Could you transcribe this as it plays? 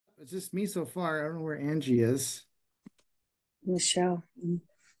It's just me so far. I don't know where Angie is. Michelle,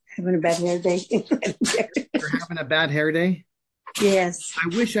 having a bad hair day. You're having a bad hair day? Yes.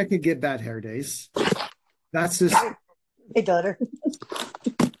 I wish I could get bad hair days. That's just Hey, daughter.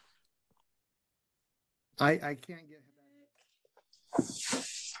 I can't get.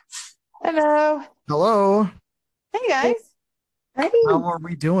 Hello. Hello. Hey guys. Hi. How are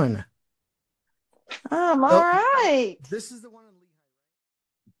we doing? I'm all So right. this is the one in Lehigh.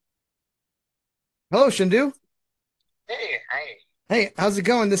 Hello, Shindu. Hey, hi. Hey, how's it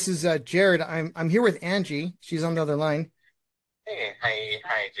going? This is Jared. I'm here with Angie. She's on the other line. Hey,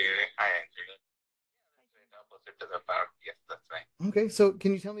 hi, Jerry. Hi, Angela. That's right, opposite to the park. Yes, that's right. Okay, so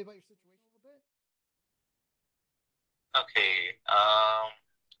can you tell me about your situation a little Okay,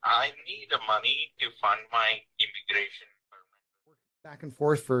 I need the money to fund my immigration permit. bit? Back and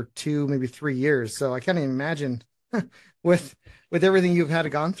forth for 2, maybe 3 years. So I can't even imagine with everything you've had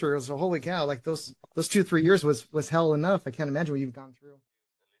gone through. So holy cow, like those 2, 3 years was hell enough. I can't imagine what you've gone through.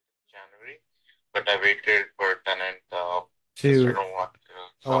 January, but I waited for a tenant because I To don't want to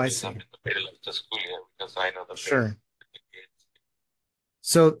Oh, I trouble them see. in the middle of the school year because I know the parents Sure. of the kids.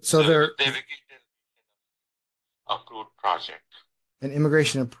 So So they're they vacated approved project. an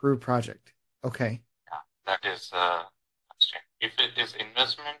immigration approved project. Okay. Yeah, that is constraint. If it is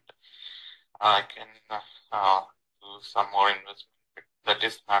investment, I can do some more investment, but that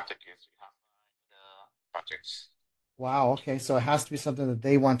is not the case. We have projects. Wow. Okay. So it has to be something that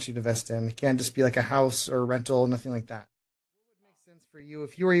they want you to invest in. It can't just be like a house or a rental, nothing like that. What would make sense for you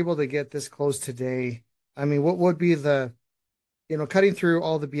if you were able to get this closed today? I mean, what would be cutting through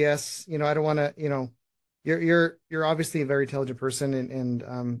all the BS? I don't want to, you're obviously a very intelligent person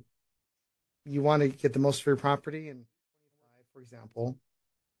and you want to get the most for your property and 25, for example.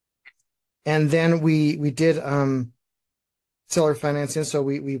 And then we did seller financing. So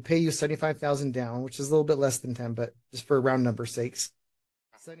we pay you 75,000 down, which is a little bit less than 10, but just for round number sakes,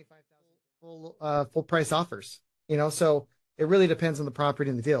 75,000 full price offers. So it really depends on the property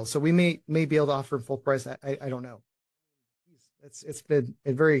and the deal. So we may be able to offer full price. I don't know. It's been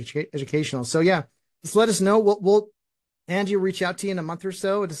very educational. So yeah, just let us know. We'll Angie will reach out to you in a month or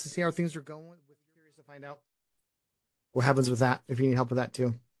so just to see how things are going. We're curious to find out what happens with that if you need help with that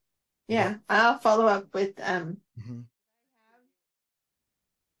too. Yeah, I'll follow up with Mhm.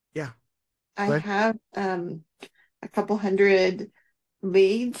 Yeah. I Go ahead. have a couple hundred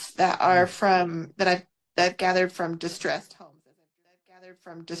leads that are Nice. from that I've gathered from distressed homes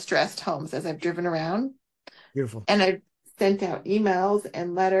as I've driven around, Beautiful. and I've sent out emails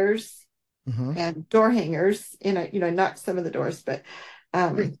and letters Hmm. and door hangers, not some of the doors, but Great.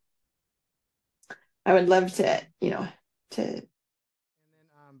 um I would love to. And then,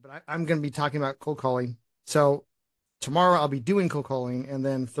 but I'm going to be talking about cold calling. So tomorrow I'll be doing cold calling, and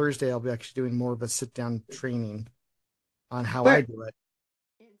then Thursday I'll be actually doing more of a sit down training on how I Where do it.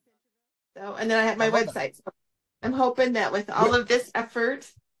 so and then I have I my love that. website. So I'm hoping that with all Wait, of this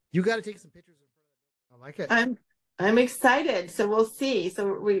effort, you got to take some pictures in front of it. I like it. I'm I'm excited. So we'll see.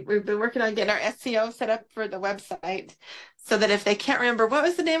 So we've been working on getting our SEO set up for the website so that if they can't remember what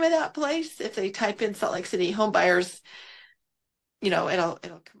was the name of that place, if they type in Salt Lake City home buyers, it'll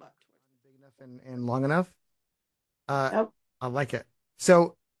come up. Big enough and long enough. Uh, Oh, I like it.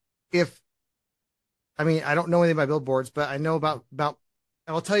 So if I mean I don't know anything about billboards, but I know about.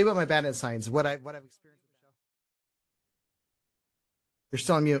 I'll tell you about my bad at signs. What I've experienced with Michelle. You're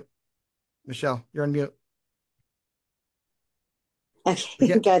still on mute, Michelle. You're on mute. Okay,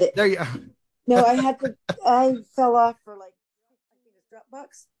 Okay, got it. there you. No, I fell off for like, I think it's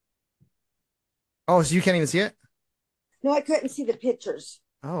Dropbox. Oh, so you can't even see it? No, I couldn't see the pictures.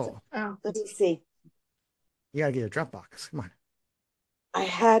 So Oh, oh. let me see. you gotta get a Dropbox. Come on. I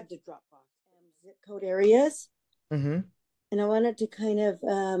had the Dropbox zip code areas, Mm-hmm. and I wanted to kind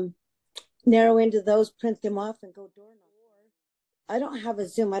of narrow into those, print them off, and go door to door. I don't have a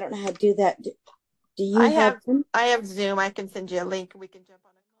Zoom. I don't know how to do that. Do you I have have them? I have Zoom. I can send you a link. We can jump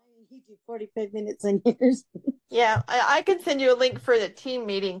on a call. You do 45 minutes on yours. Yeah, I can send you a link for the team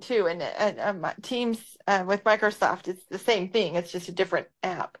meeting too, and my Teams with Microsoft. It's the same thing. It's just a different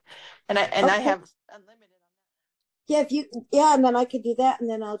app, and I Okay. have unlimited on Yeah, if you, yeah, and then I could do that, and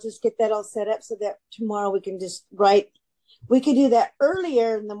then I'll just get that all set up so that tomorrow we can just write. We could do that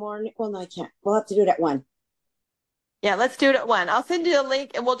earlier in the morning. Well, no, I can't. We'll have to do it at 1. that. Yeah, let's do it at 1. I'll send you a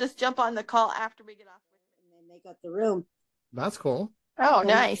link, and we'll just jump on the call after we get off with it. And then they got the room. That's cool. Oh, Well,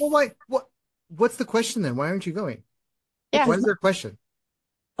 nice. what's the question then? Why aren't you going? Yeah. What Because is their question?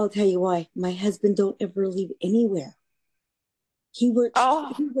 I'll tell you why. My husband don't ever leave anywhere. He works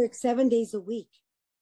Oh, he works 7 days a week.